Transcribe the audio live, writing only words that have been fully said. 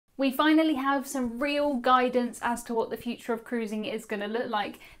We finally have some real guidance as to what the future of cruising is going to look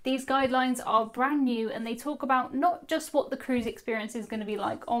like. These guidelines are brand new and they talk about not just what the cruise experience is going to be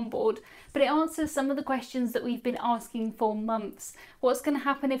like on board, but it answers some of the questions that we've been asking for months. What's going to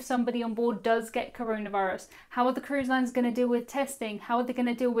happen if somebody on board does get coronavirus? How are the cruise lines going to deal with testing? How are they going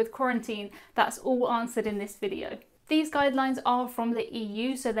to deal with quarantine? That's all answered in this video. These guidelines are from the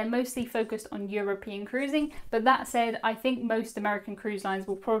EU, so they're mostly focused on European cruising, but that said, I think most American cruise lines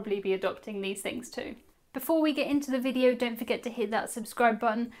will probably be adopting these things too. Before we get into the video, don't forget to hit that subscribe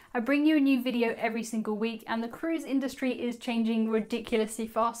button. I bring you a new video every single week, and the cruise industry is changing ridiculously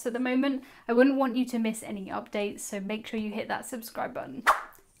fast at the moment. I wouldn't want you to miss any updates, so make sure you hit that subscribe button.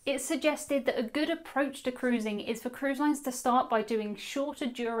 It's suggested that a good approach to cruising is for cruise lines to start by doing shorter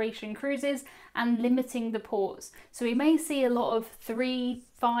duration cruises and limiting the ports. So we may see a lot of 3,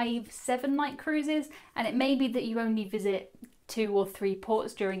 5, 7 night cruises, and it may be that you only visit 2 or 3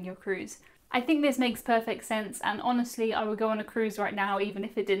 ports during your cruise. I think this makes perfect sense, and honestly I would go on a cruise right now even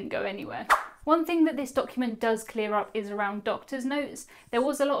if it didn't go anywhere. One thing that this document does clear up is around doctor's notes. There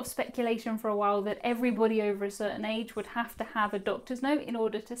was a lot of speculation for a while that everybody over a certain age would have to have a doctor's note in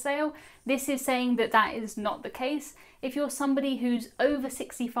order to sail. This is saying that that is not the case. If you're somebody who's over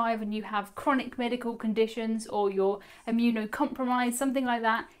 65 and you have chronic medical conditions or you're immunocompromised, something like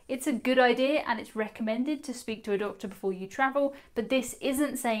that, it's a good idea and it's recommended to speak to a doctor before you travel, but this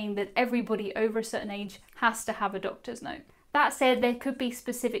isn't saying that everybody over a certain age has to have a doctor's note. That said, there could be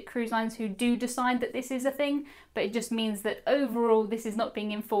specific cruise lines who do decide that this is a thing, but it just means that overall this is not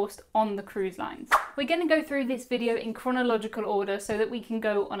being enforced on the cruise lines. We're going to go through this video in chronological order so that we can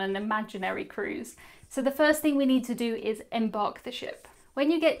go on an imaginary cruise. So the first thing we need to do is embark the ship. When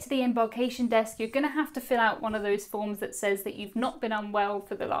you get to the embarkation desk, you're going to have to fill out one of those forms that says that you've not been unwell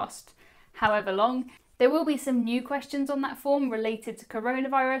for the last however long. There will be some new questions on that form related to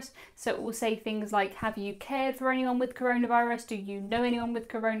coronavirus, so it will say things like, have you cared for anyone with coronavirus? Do you know anyone with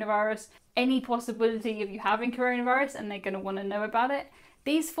coronavirus? Any possibility of you having coronavirus, and they're going to want to know about it.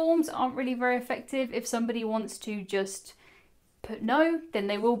 These forms aren't really very effective. If somebody wants to just put no, then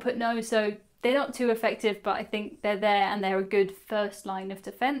they will put no, so they're not too effective, but I think they're there and they're a good first line of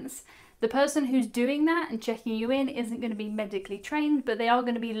defense. The person who's doing that and checking you in isn't going to be medically trained, but they are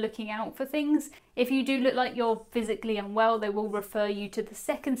going to be looking out for things. If you do look like you're physically unwell, they will refer you to the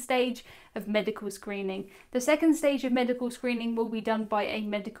second stage of medical screening. The second stage of medical screening will be done by a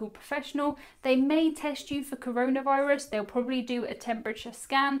medical professional. They may test you for coronavirus, they'll probably do a temperature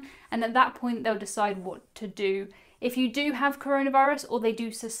scan, and at that point they'll decide what to do. If you do have coronavirus or they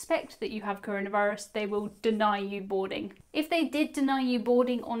do suspect that you have coronavirus, they will deny you boarding. If they did deny you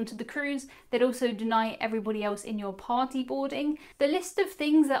boarding onto the cruise, they'd also deny everybody else in your party boarding. The list of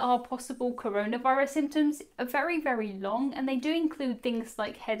things that are possible coronavirus symptoms are very, very long, and they do include things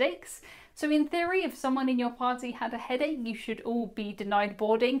like headaches. So in theory, if someone in your party had a headache, you should all be denied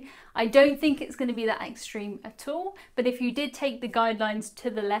boarding. I don't think it's going to be that extreme at all, but if you did take the guidelines to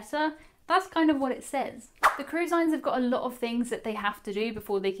the letter, that's kind of what it says. The cruise lines have got a lot of things that they have to do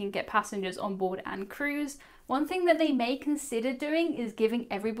before they can get passengers on board and cruise. One thing that they may consider doing is giving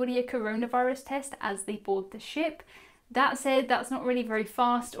everybody a coronavirus test as they board the ship. That said, that's not really very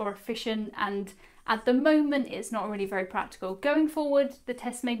fast or efficient, and at the moment it's not really very practical. Going forward, the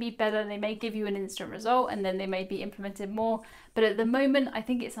tests may be better, they may give you an instant result and then they may be implemented more, but at the moment I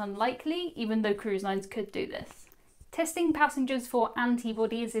think it's unlikely, even though cruise lines could do this. Testing passengers for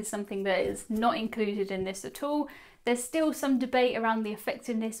antibodies is something that is not included in this at all. There's still some debate around the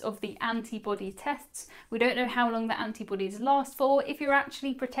effectiveness of the antibody tests. We don't know how long the antibodies last for, if you're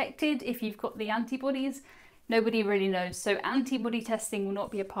actually protected, if you've got the antibodies. Nobody really knows, so antibody testing will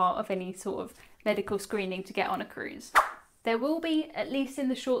not be a part of any sort of medical screening to get on a cruise. There will be, at least in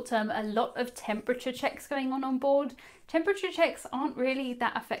the short term, a lot of temperature checks going on board. Temperature checks aren't really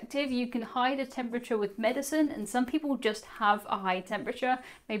that effective. You can hide a temperature with medicine, and some people just have a high temperature.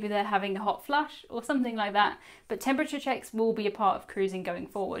 Maybe they're having a hot flash or something like that. But temperature checks will be a part of cruising going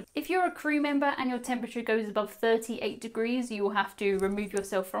forward. If you're a crew member and your temperature goes above 38 degrees, you will have to remove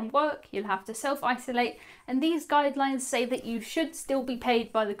yourself from work. You'll have to self-isolate. And these guidelines say that you should still be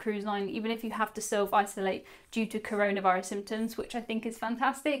paid by the cruise line, even if you have to self-isolate due to coronavirus symptoms, which I think is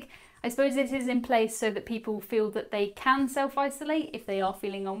fantastic. I suppose this is in place so that people feel that they can self-isolate if they are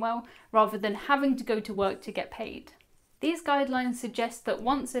feeling unwell, rather than having to go to work to get paid. These guidelines suggest that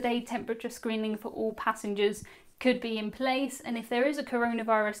once a day temperature screening for all passengers could be in place, and if there is a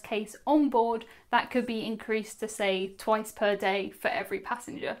coronavirus case on board, that could be increased to say twice per day for every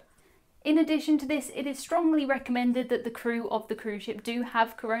passenger. In addition to this, it is strongly recommended that the crew of the cruise ship do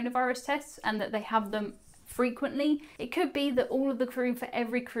have coronavirus tests and that they have them frequently. It could be that all of the crew for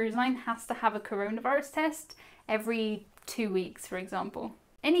every cruise line has to have a coronavirus test every 2 weeks, for example.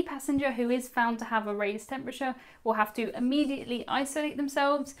 Any passenger who is found to have a raised temperature will have to immediately isolate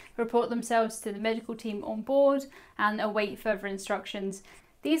themselves, report themselves to the medical team on board, and await further instructions.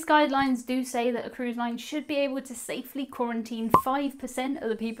 These guidelines do say that a cruise line should be able to safely quarantine 5% of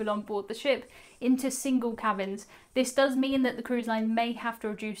the people on board the ship into single cabins. This does mean that the cruise line may have to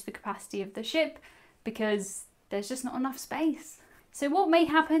reduce the capacity of the ship because there's just not enough space. So what may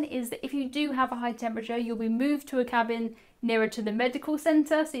happen is that if you do have a high temperature, you'll be moved to a cabin nearer to the medical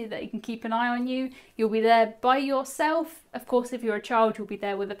centre so that they can keep an eye on you. You'll be there by yourself. Of course, if you're a child, you'll be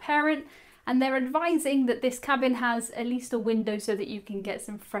there with a parent. And they're advising that this cabin has at least a window so that you can get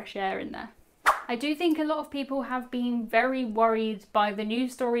some fresh air in there. I do think a lot of people have been very worried by the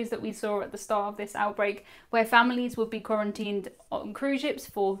news stories that we saw at the start of this outbreak, where families would be quarantined on cruise ships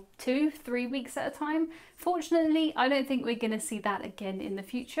for 2-3 weeks at a time. Fortunately, I don't think we're going to see that again in the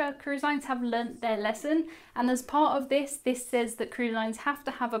future. Cruise lines have learnt their lesson, and as part of this says that cruise lines have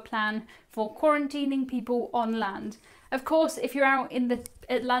to have a plan for quarantining people on land. Of course, if you're out in the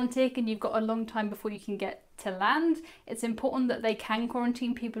Atlantic and you've got a long time before you can get to land, it's important that they can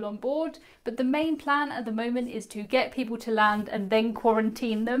quarantine people on board, but the main plan at the moment is to get people to land and then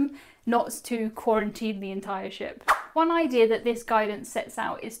quarantine them, not to quarantine the entire ship. One idea that this guidance sets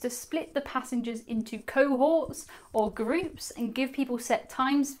out is to split the passengers into cohorts or groups and give people set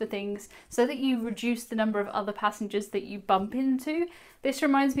times for things so that you reduce the number of other passengers that you bump into. This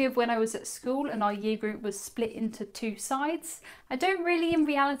reminds me of when I was at school and our year group was split into 2 sides. I don't really in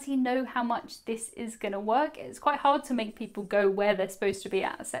reality know how much this is going to work. It's quite hard to make people go where they're supposed to be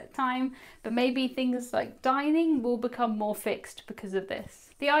at a set time, but maybe things like dining will become more fixed because of this.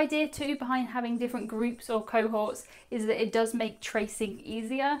 The idea too behind having different groups or cohorts is that it does make tracing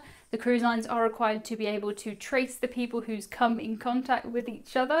easier. The cruise lines are required to be able to trace the people who's come in contact with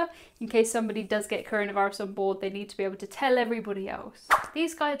each other. In case somebody does get coronavirus on board, they need to be able to tell everybody else.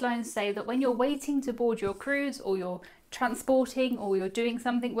 These guidelines say that when you're waiting to board your cruise, or you're transporting, or you're doing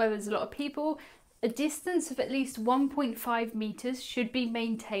something where there's a lot of people, a distance of at least 1.5 meters should be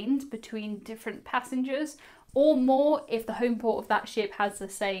maintained between different passengers, or more if the home port of that ship has a,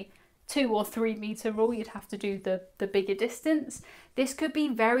 say, 2 or 3 meter rule. You'd have to do the bigger distance. This could be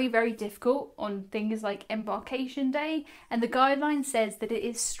very, very difficult on things like embarkation day, and the guideline says that it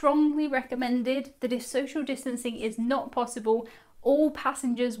is strongly recommended that if social distancing is not possible, all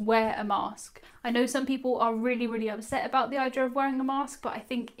passengers wear a mask. I know some people are really, really upset about the idea of wearing a mask, but I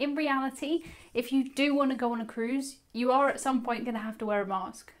think in reality, if you do want to go on a cruise, you are at some point going to have to wear a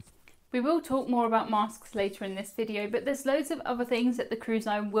mask. We will talk more about masks later in this video, but there's loads of other things that the cruise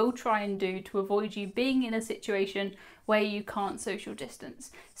line will try and do to avoid you being in a situation where you can't social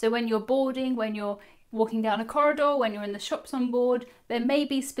distance. So when you're boarding, when you're walking down a corridor, when you're in the shops on board, there may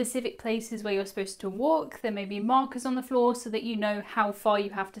be specific places where you're supposed to walk. There may be markers on the floor so that you know how far you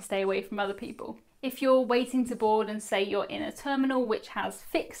have to stay away from other people. If you're waiting to board and say you're in a terminal which has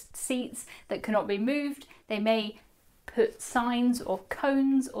fixed seats that cannot be moved, they may put signs or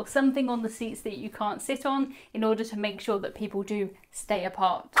cones or something on the seats that you can't sit on in order to make sure that people do stay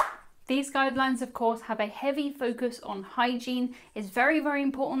apart. These guidelines, of course, have a heavy focus on hygiene. It's very, very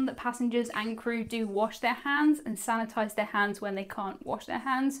important that passengers and crew do wash their hands and sanitize their hands when they can't wash their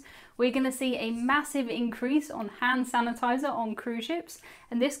hands. We're going to see a massive increase on hand sanitizer on cruise ships,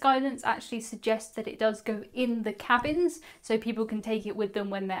 and this guidance actually suggests that it does go in the cabins so people can take it with them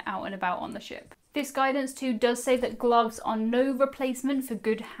when they're out and about on the ship. This guidance too does say that gloves are no replacement for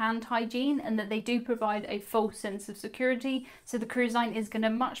good hand hygiene, and that they do provide a false sense of security, so the cruise line is going to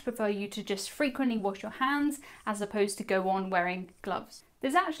much prefer you to just frequently wash your hands as opposed to go on wearing gloves.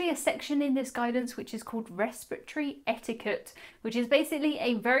 There's actually a section in this guidance which is called respiratory etiquette, which is basically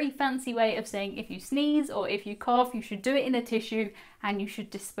a very fancy way of saying if you sneeze or if you cough, you should do it in a tissue and you should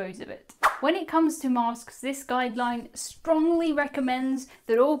dispose of it. When it comes to masks, this guideline strongly recommends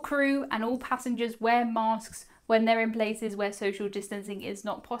that all crew and all passengers wear masks when they're in places where social distancing is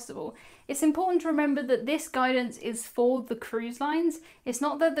not possible. It's important to remember that this guidance is for the cruise lines. It's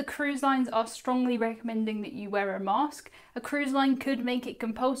not that the cruise lines are strongly recommending that you wear a mask. A cruise line could make it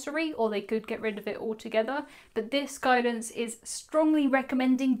compulsory, or they could get rid of it altogether, but this guidance is strongly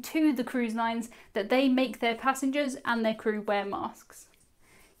recommending to the cruise lines that they make their passengers and their crew wear masks.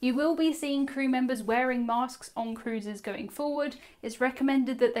 You will be seeing crew members wearing masks on cruises going forward. It's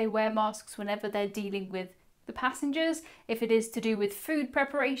recommended that they wear masks whenever they're dealing with the passengers. If it is to do with food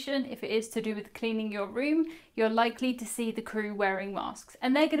preparation, if it is to do with cleaning your room, you're likely to see the crew wearing masks.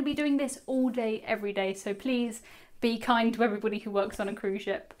 And they're going to be doing this all day, every day, so please be kind to everybody who works on a cruise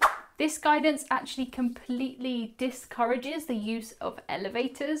ship. This guidance actually completely discourages the use of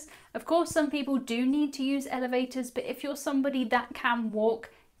elevators. Of course, some people do need to use elevators, but if you're somebody that can walk,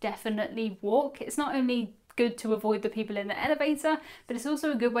 definitely walk. It's not only good to avoid the people in the elevator, but it's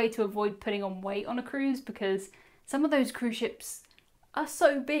also a good way to avoid putting on weight on a cruise, because some of those cruise ships are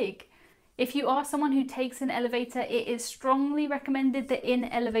so big. If you are someone who takes an elevator, it is strongly recommended that in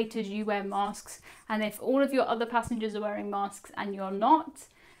elevators you wear masks, and if all of your other passengers are wearing masks and you're not,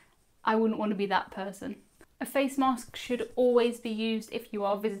 I wouldn't want to be that person. A face mask should always be used if you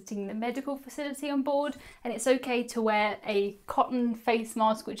are visiting the medical facility on board, and it's okay to wear a cotton face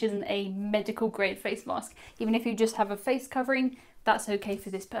mask, which isn't a medical grade face mask. Even if you just have a face covering, that's okay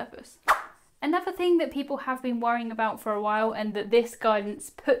for this purpose. Another thing that people have been worrying about for a while, and that this guidance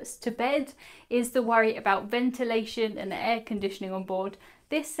puts to bed, is the worry about ventilation and air conditioning on board.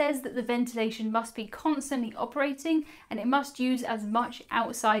 This says that the ventilation must be constantly operating and it must use as much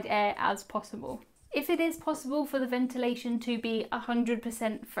outside air as possible. If it is possible for the ventilation to be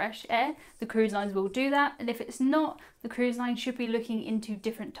 100% fresh air, the cruise lines will do that, and if it's not, the cruise line should be looking into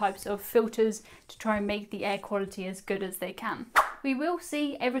different types of filters to try and make the air quality as good as they can. We will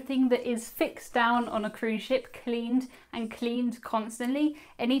see everything that is fixed down on a cruise ship cleaned and cleaned constantly.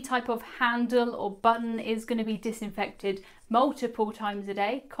 Any type of handle or button is going to be disinfected multiple times a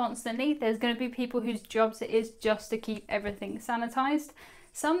day, constantly. There's going to be people whose jobs it is just to keep everything sanitized.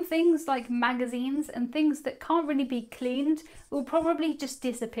 Some things like magazines and things that can't really be cleaned will probably just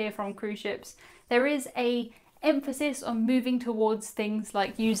disappear from cruise ships. There is a emphasis on moving towards things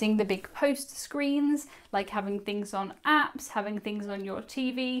like using the big post screens, like having things on apps, having things on your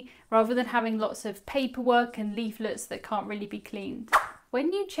TV, rather than having lots of paperwork and leaflets that can't really be cleaned.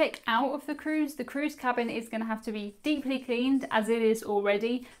 When you check out of the cruise cabin is going to have to be deeply cleaned, as it is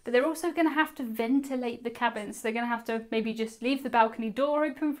already, but they're also going to have to ventilate the cabin. So they're going to have to maybe just leave the balcony door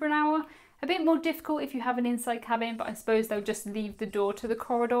open for an hour. A bit more difficult if you have an inside cabin, but I suppose they'll just leave the door to the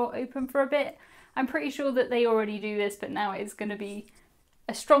corridor open for a bit. I'm pretty sure that they already do this, but now it's going to be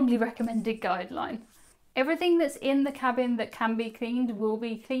a strongly recommended guideline. Everything that's in the cabin that can be cleaned will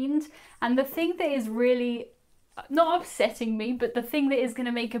be cleaned, and the thing that is really not upsetting me, but the thing that is going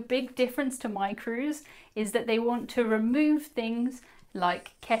to make a big difference to my cruise is that they want to remove things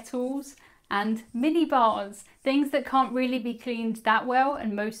like kettles and mini bars, things that can't really be cleaned that well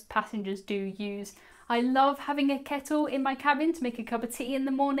and most passengers do use. I love having a kettle in my cabin to make a cup of tea in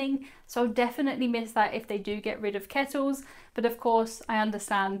the morning, so I'll definitely miss that if they do get rid of kettles, but of course I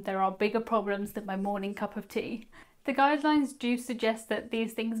understand there are bigger problems than my morning cup of tea. The guidelines do suggest that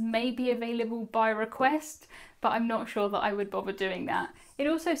these things may be available by request, but I'm not sure that I would bother doing that. It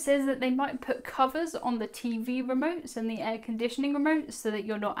also says that they might put covers on the TV remotes and the air conditioning remotes so that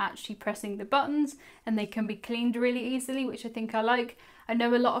you're not actually pressing the buttons and they can be cleaned really easily, which I think I like. I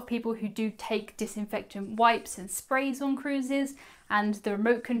know a lot of people who do take disinfectant wipes and sprays on cruises, and the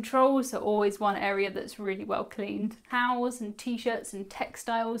remote controls are always one area that's really well cleaned. Towels and t-shirts and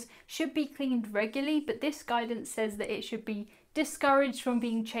textiles should be cleaned regularly, but this guidance says that it should be discouraged from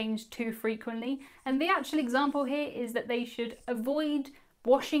being changed too frequently. And the actual example here is that they should avoid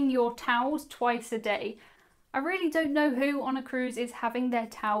washing your towels twice a day. I really don't know who on a cruise is having their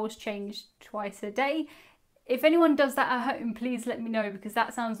towels changed twice a day. If anyone does that at home, please let me know, because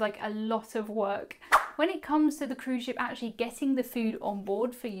that sounds like a lot of work. When it comes to the cruise ship actually getting the food on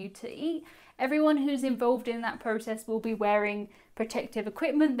board for you to eat, everyone who's involved in that process will be wearing protective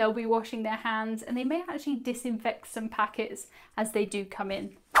equipment, they'll be washing their hands, and they may actually disinfect some packets as they do come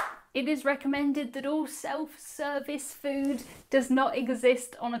in. It is recommended that all self-service food does not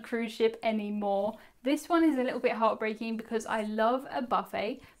exist on a cruise ship anymore. This one is a little bit heartbreaking because I love a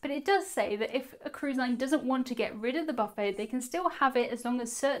buffet, but it does say that if a cruise line doesn't want to get rid of the buffet, they can still have it as long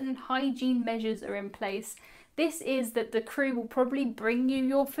as certain hygiene measures are in place. This is that the crew will probably bring you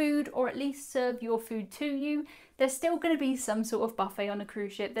your food, or at least serve your food to you. There's still going to be some sort of buffet on a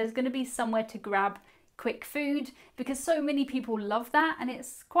cruise ship. There's going to be somewhere to grab quick food because so many people love that, and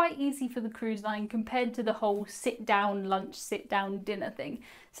it's quite easy for the cruise line compared to the whole sit down lunch, sit down dinner thing.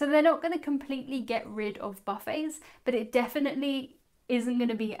 So they're not going to completely get rid of buffets, but it definitely isn't going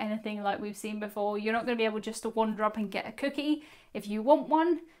to be anything like we've seen before. You're not going to be able just to wander up and get a cookie. If you want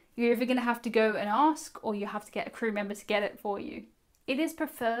one, you're either going to have to go and ask, or you have to get a crew member to get it for you. It is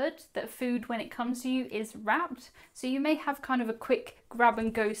preferred that food when it comes to you is wrapped, so you may have kind of a quick grab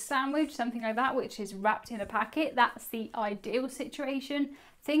and go sandwich, something like that, which is wrapped in a packet. That's the ideal situation.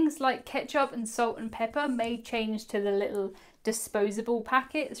 Things like ketchup and salt and pepper may change to the little disposable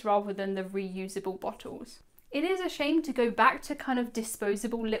packets rather than the reusable bottles. It is a shame to go back to kind of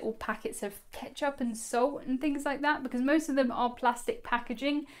disposable little packets of ketchup and salt and things like that, because most of them are plastic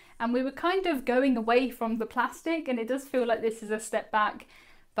packaging and we were kind of going away from the plastic, and it does feel like this is a step back,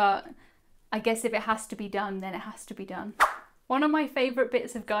 but I guess if it has to be done, then it has to be done. One of my favourite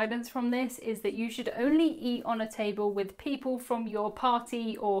bits of guidance from this is that you should only eat on a table with people from your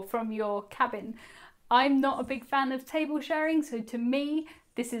party or from your cabin. I'm not a big fan of table sharing, so to me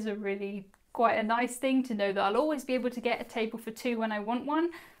this is quite a nice thing to know that I'll always be able to get a table for two when I want one.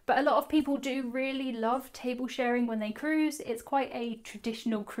 But a lot of people do really love table sharing when they cruise. It's quite a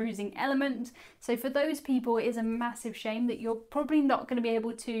traditional cruising element. So for those people, it is a massive shame that you're probably not going to be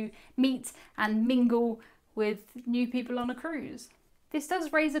able to meet and mingle with new people on a cruise. This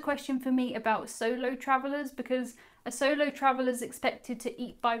does raise a question for me about solo travellers, because a solo traveller is expected to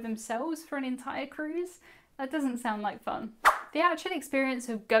eat by themselves for an entire cruise. That doesn't sound like fun. The actual experience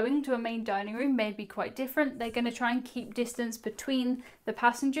of going to a main dining room may be quite different. They're going to try and keep distance between the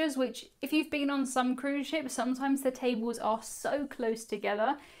passengers, which if you've been on some cruise ships, sometimes the tables are so close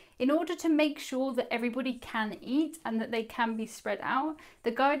together. In order to make sure that everybody can eat and that they can be spread out,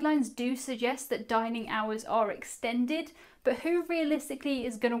 the guidelines do suggest that dining hours are extended, but who realistically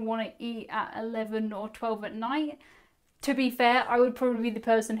is going to want to eat at 11 or 12 at night? To be fair, I would probably be the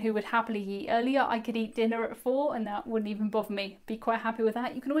person who would happily eat earlier. I could eat dinner at 4 and that wouldn't even bother me. Be quite happy with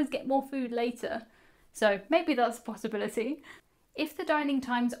that. You can always get more food later. So maybe that's a possibility. If the dining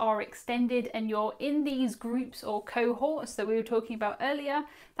times are extended and you're in these groups or cohorts that we were talking about earlier,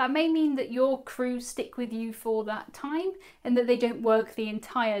 that may mean that your crew stick with you for that time and that they don't work the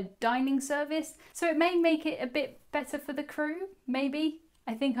entire dining service. So it may make it a bit better for the crew, maybe.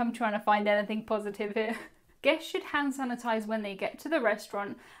 I think I'm trying to find anything positive here. Guests should hand sanitize when they get to the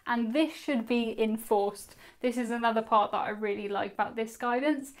restaurant, and this should be enforced. This is another part that I really like about this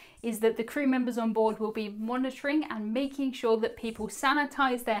guidance, is that the crew members on board will be monitoring and making sure that people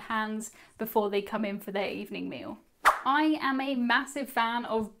sanitize their hands before they come in for their evening meal. I am a massive fan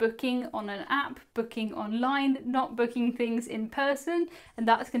of booking on an app, booking online, not booking things in person, and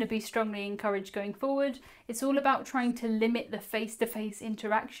that's going to be strongly encouraged going forward. It's all about trying to limit the face-to-face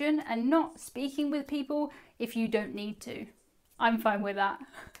interaction and not speaking with people if you don't need to. I'm fine with that.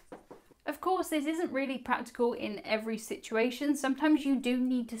 Of course, this isn't really practical in every situation. Sometimes you do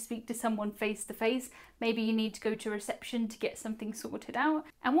need to speak to someone face to face. Maybe you need to go to reception to get something sorted out.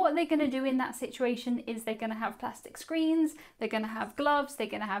 And what they're going to do in that situation is they're going to have plastic screens, they're going to have gloves, they're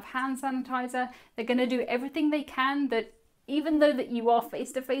going to have hand sanitizer. They're going to do everything they can that even though that you are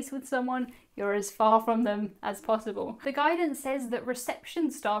face to face with someone, you're as far from them as possible. The guidance says that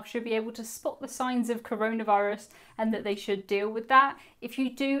reception staff should be able to spot the signs of coronavirus and that they should deal with that. If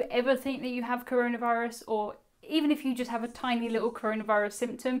you do ever think that you have coronavirus, or even if you just have a tiny little coronavirus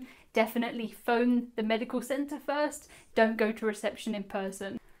symptom, definitely phone the medical centre first. Don't go to reception in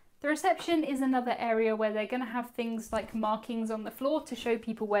person. The reception is another area where they're going to have things like markings on the floor to show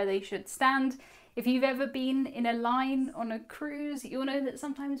people where they should stand. If you've ever been in a line on a cruise, you'll know that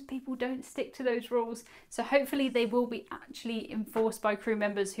sometimes people don't stick to those rules. So hopefully they will be actually enforced by crew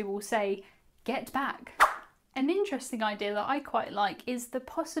members who will say, get back. An interesting idea that I quite like is the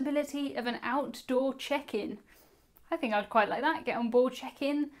possibility of an outdoor check-in. I think I'd quite like that, get on board,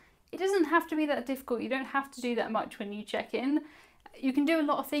 check-in. It doesn't have to be that difficult. You don't have to do that much when you check in. You can do a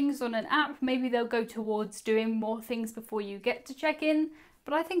lot of things on an app. Maybe they'll go towards doing more things before you get to check-in.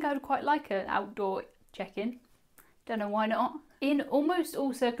 But I think I would quite like an outdoor check-in. Don't know why not. In almost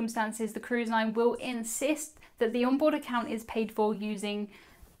all circumstances, the cruise line will insist that the onboard account is paid for using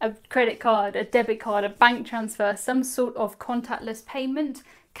a credit card, a debit card, a bank transfer, some sort of contactless payment.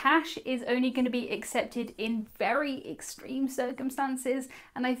 Cash is only going to be accepted in very extreme circumstances,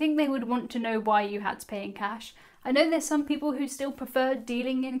 and I think they would want to know why you had to pay in cash. I know there's some people who still prefer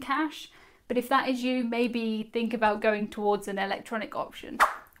dealing in cash, but if that is you, maybe think about going towards an electronic option.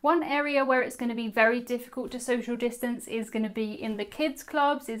 One area where it's going to be very difficult to social distance is going to be in the kids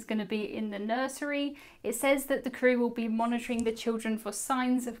clubs, is going to be in the nursery. It says that the crew will be monitoring the children for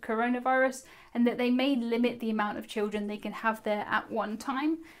signs of coronavirus and that they may limit the amount of children they can have there at one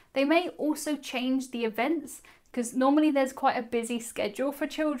time. They may also change the events because normally there's quite a busy schedule for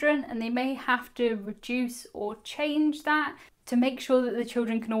children, and they may have to reduce or change that to make sure that the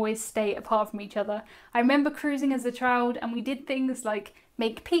children can always stay apart from each other. I remember cruising as a child and we did things like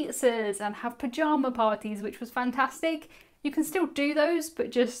make pizzas and have pajama parties, which was fantastic. You can still do those,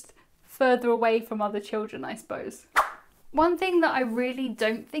 but just further away from other children, I suppose. One thing that I really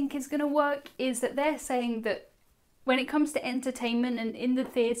don't think is going to work is that they're saying that when it comes to entertainment and in the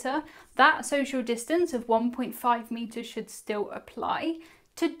theatre, that social distance of 1.5 metres should still apply.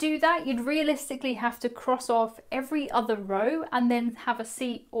 To do that, you'd realistically have to cross off every other row and then have a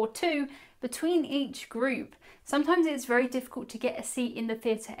seat or two between each group. Sometimes it's very difficult to get a seat in the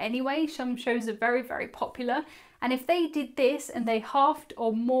theatre anyway. Some shows are very, very popular. And if they did this and they halved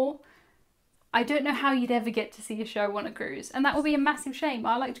or more, I don't know how you'd ever get to see a show on a cruise. And that would be a massive shame.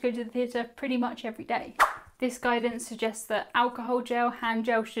 I like to go to the theatre pretty much every day. This guidance suggests that alcohol gel, hand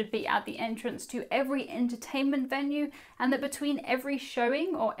gel should be at the entrance to every entertainment venue, and that between every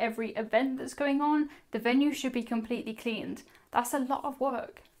showing or every event that's going on, the venue should be completely cleaned. That's a lot of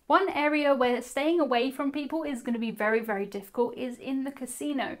work. One area where staying away from people is going to be very, very difficult is in the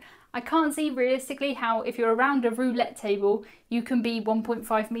casino. I can't see realistically how, if you're around a roulette table, you can be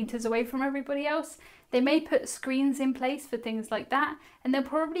 1.5 meters away from everybody else. They may put screens in place for things like that, and they'll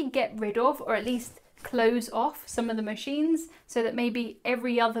probably get rid of, or at least close off, some of the machines so that maybe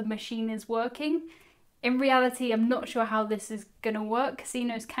every other machine is working. In reality, I'm not sure how this is going to work.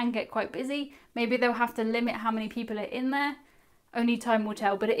 Casinos can get quite busy. Maybe they'll have to limit how many people are in there. Only time will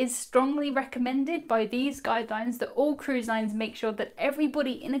tell, but it is strongly recommended by these guidelines that all cruise lines make sure that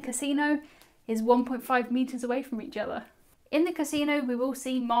everybody in a casino is 1.5 meters away from each other. In the casino, we will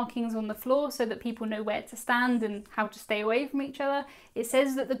see markings on the floor so that people know where to stand and how to stay away from each other. It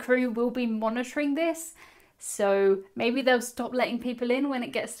says that the crew will be monitoring this, so maybe they'll stop letting people in when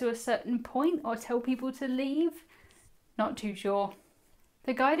it gets to a certain point or tell people to leave. Not too sure.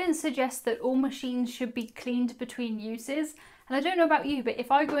 The guidance suggests that all machines should be cleaned between uses. And I don't know about you, but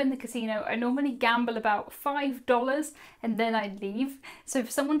if I go in the casino, I normally gamble about $5 and then I leave. So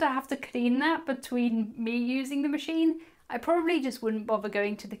for someone to have to clean that between me using the machine, I probably just wouldn't bother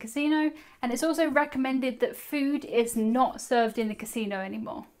going to the casino. And it's also recommended that food is not served in the casino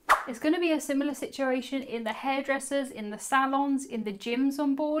anymore. It's going to be a similar situation in the hairdressers, in the salons, in the gyms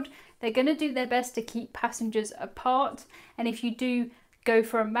on board. They're going to do their best to keep passengers apart. And if you do go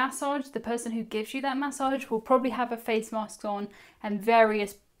for a massage, the person who gives you that massage will probably have a face mask on and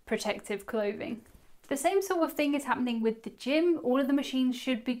various protective clothing. The same sort of thing is happening with the gym. All of the machines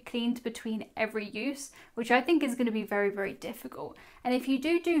should be cleaned between every use, which I think is going to be very, very difficult. And if you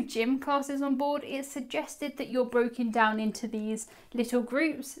do gym classes on board, it's suggested that you're broken down into these little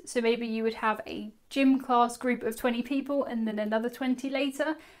groups. So maybe you would have a gym class group of 20 people and then another 20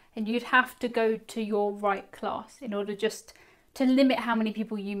 later, and you'd have to go to your right class in order just to limit how many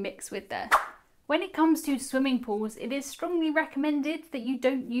people you mix with there. When it comes to swimming pools, it is strongly recommended that you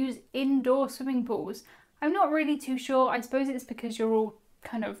don't use indoor swimming pools. I'm not really too sure. I suppose it's because you're all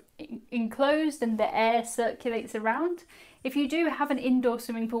kind of enclosed and the air circulates around. If you do have an indoor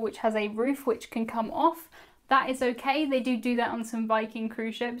swimming pool which has a roof which can come off, that is okay. They do that on some Viking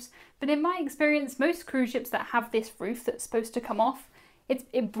cruise ships. But in my experience, most cruise ships that have this roof that's supposed to come off,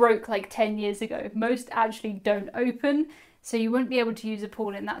 it broke like 10 years ago. Most actually don't open, so you won't be able to use a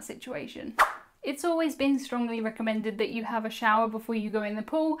pool in that situation. It's always been strongly recommended that you have a shower before you go in the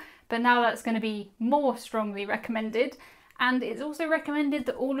pool, but now that's going to be more strongly recommended. And it's also recommended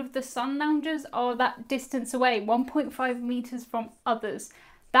that all of the sun loungers are that distance away, 1.5 meters from others.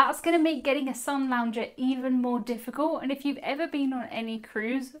 That's going to make getting a sun lounger even more difficult. And if you've ever been on any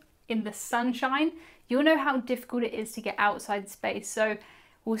cruise in the sunshine, you'll know how difficult it is to get outside space. So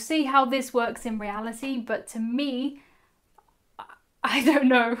we'll see how this works in reality, but to me, I don't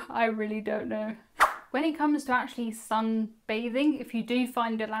know. I really don't know. When it comes to actually sunbathing, if you do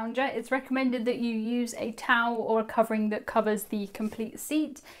find a lounger, it's recommended that you use a towel or a covering that covers the complete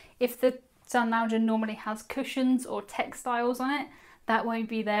seat. If the sun lounger normally has cushions or textiles on it, that won't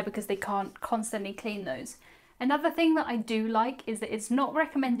be there because they can't constantly clean those. Another thing that I do like is that it's not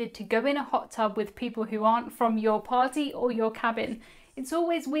recommended to go in a hot tub with people who aren't from your party or your cabin. It's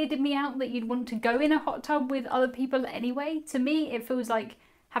always weirded me out that you'd want to go in a hot tub with other people anyway. To me, it feels like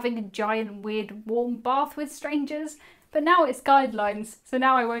having a giant weird warm bath with strangers, but now it's guidelines, so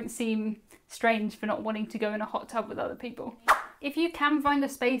now I won't seem strange for not wanting to go in a hot tub with other people. If you can find a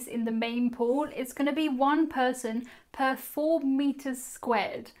space in the main pool, it's going to be one person per 4 meters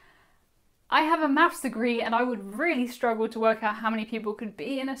squared. I have a maths degree and I would really struggle to work out how many people could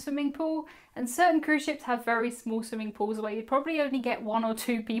be in a swimming pool, and certain cruise ships have very small swimming pools where you'd probably only get 1 or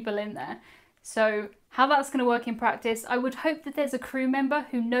 2 people in there. So how that's going to work in practice, I would hope that there's a crew member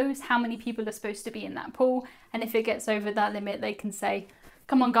who knows how many people are supposed to be in that pool, and if it gets over that limit they can say,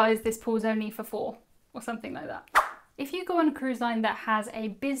 come on guys, this pool's only for 4, or something like that. If you go on a cruise line that has a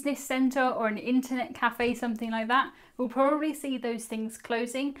business centre or an internet cafe, something like that, we'll probably see those things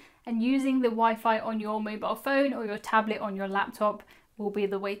closing, and using the Wi-Fi on your mobile phone or your tablet on your laptop will be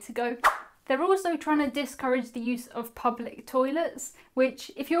the way to go. They're also trying to discourage the use of public toilets,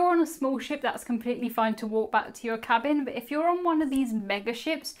 which if you're on a small ship, that's completely fine to walk back to your cabin. But if you're on one of these mega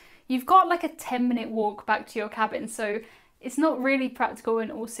ships, you've got like a 10-minute walk back to your cabin. So it's not really practical in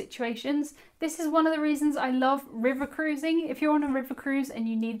all situations. This is one of the reasons I love river cruising. If you're on a river cruise and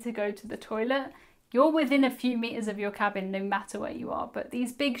you need to go to the toilet, you're within a few meters of your cabin no matter where you are. But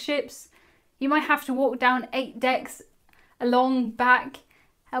these big ships, you might have to walk down 8 decks along back.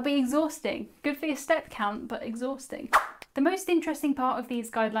 That'll be exhausting. Good for your step count, but exhausting. The most interesting part of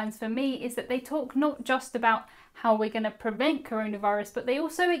these guidelines for me is that they talk not just about how we're going to prevent coronavirus, but they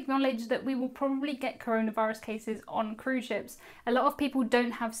also acknowledge that we will probably get coronavirus cases on cruise ships. A lot of people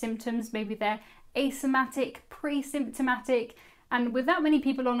don't have symptoms, maybe they're asymptomatic, pre-symptomatic, and with that many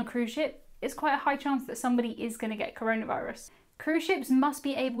people on a cruise ship, it's quite a high chance that somebody is going to get coronavirus. Cruise ships must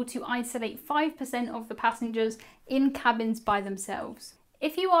be able to isolate 5% of the passengers in cabins by themselves.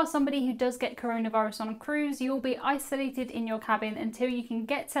 If you are somebody who does get coronavirus on a cruise, you'll be isolated in your cabin until you can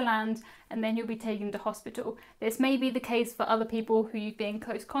get to land, and then you'll be taken to hospital. This may be the case for other people who you've been in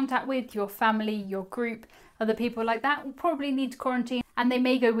close contact with, your family, your group. Other people like that will probably need to quarantine, and they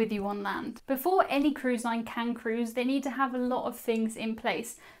may go with you on land. Before any cruise line can cruise, they need to have a lot of things in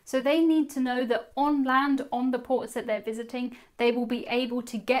place. So they need to know that on land, on the ports that they're visiting, they will be able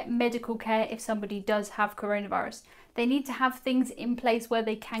to get medical care if somebody does have coronavirus. They need to have things in place where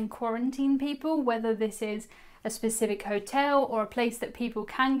they can quarantine people, whether this is a specific hotel or a place that people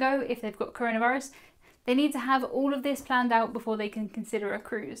can go if they've got coronavirus. They need to have all of this planned out before they can consider a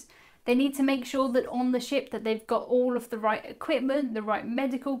cruise. They need to make sure that on the ship that they've got all of the right equipment, the right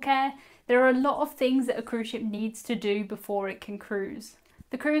medical care. There are a lot of things that a cruise ship needs to do before it can cruise.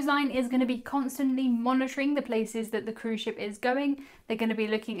 The cruise line is going to be constantly monitoring the places that the cruise ship is going. They're going to be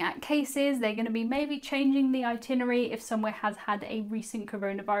looking at cases. They're going to be maybe changing the itinerary if somewhere has had a recent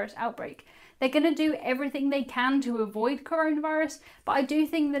coronavirus outbreak. They're going to do everything they can to avoid coronavirus, but I do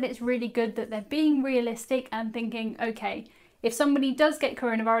think that it's really good that they're being realistic and thinking, okay, if somebody does get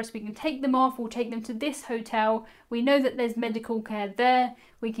coronavirus, we can take them off, we'll take them to this hotel. We know that there's medical care there.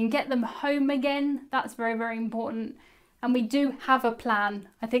 We can get them home again. That's very, very important. And we do have a plan.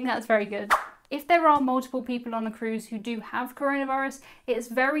 I think that's very good. If there are multiple people on a cruise who do have coronavirus, it's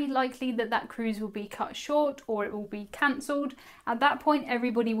very likely that that cruise will be cut short or it will be cancelled. At that point,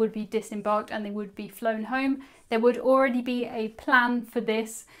 everybody would be disembarked and they would be flown home. There would already be a plan for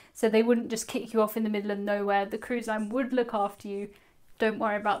this, so they wouldn't just kick you off in the middle of nowhere. The cruise line would look after you. Don't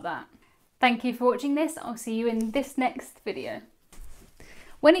worry about that. Thank you for watching this. I'll see you in this next video.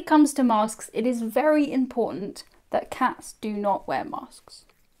 When it comes to masks, it is very important that cats do not wear masks.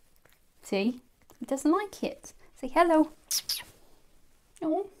 See? It doesn't like it. Say hello.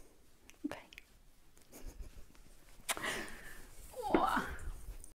 Oh.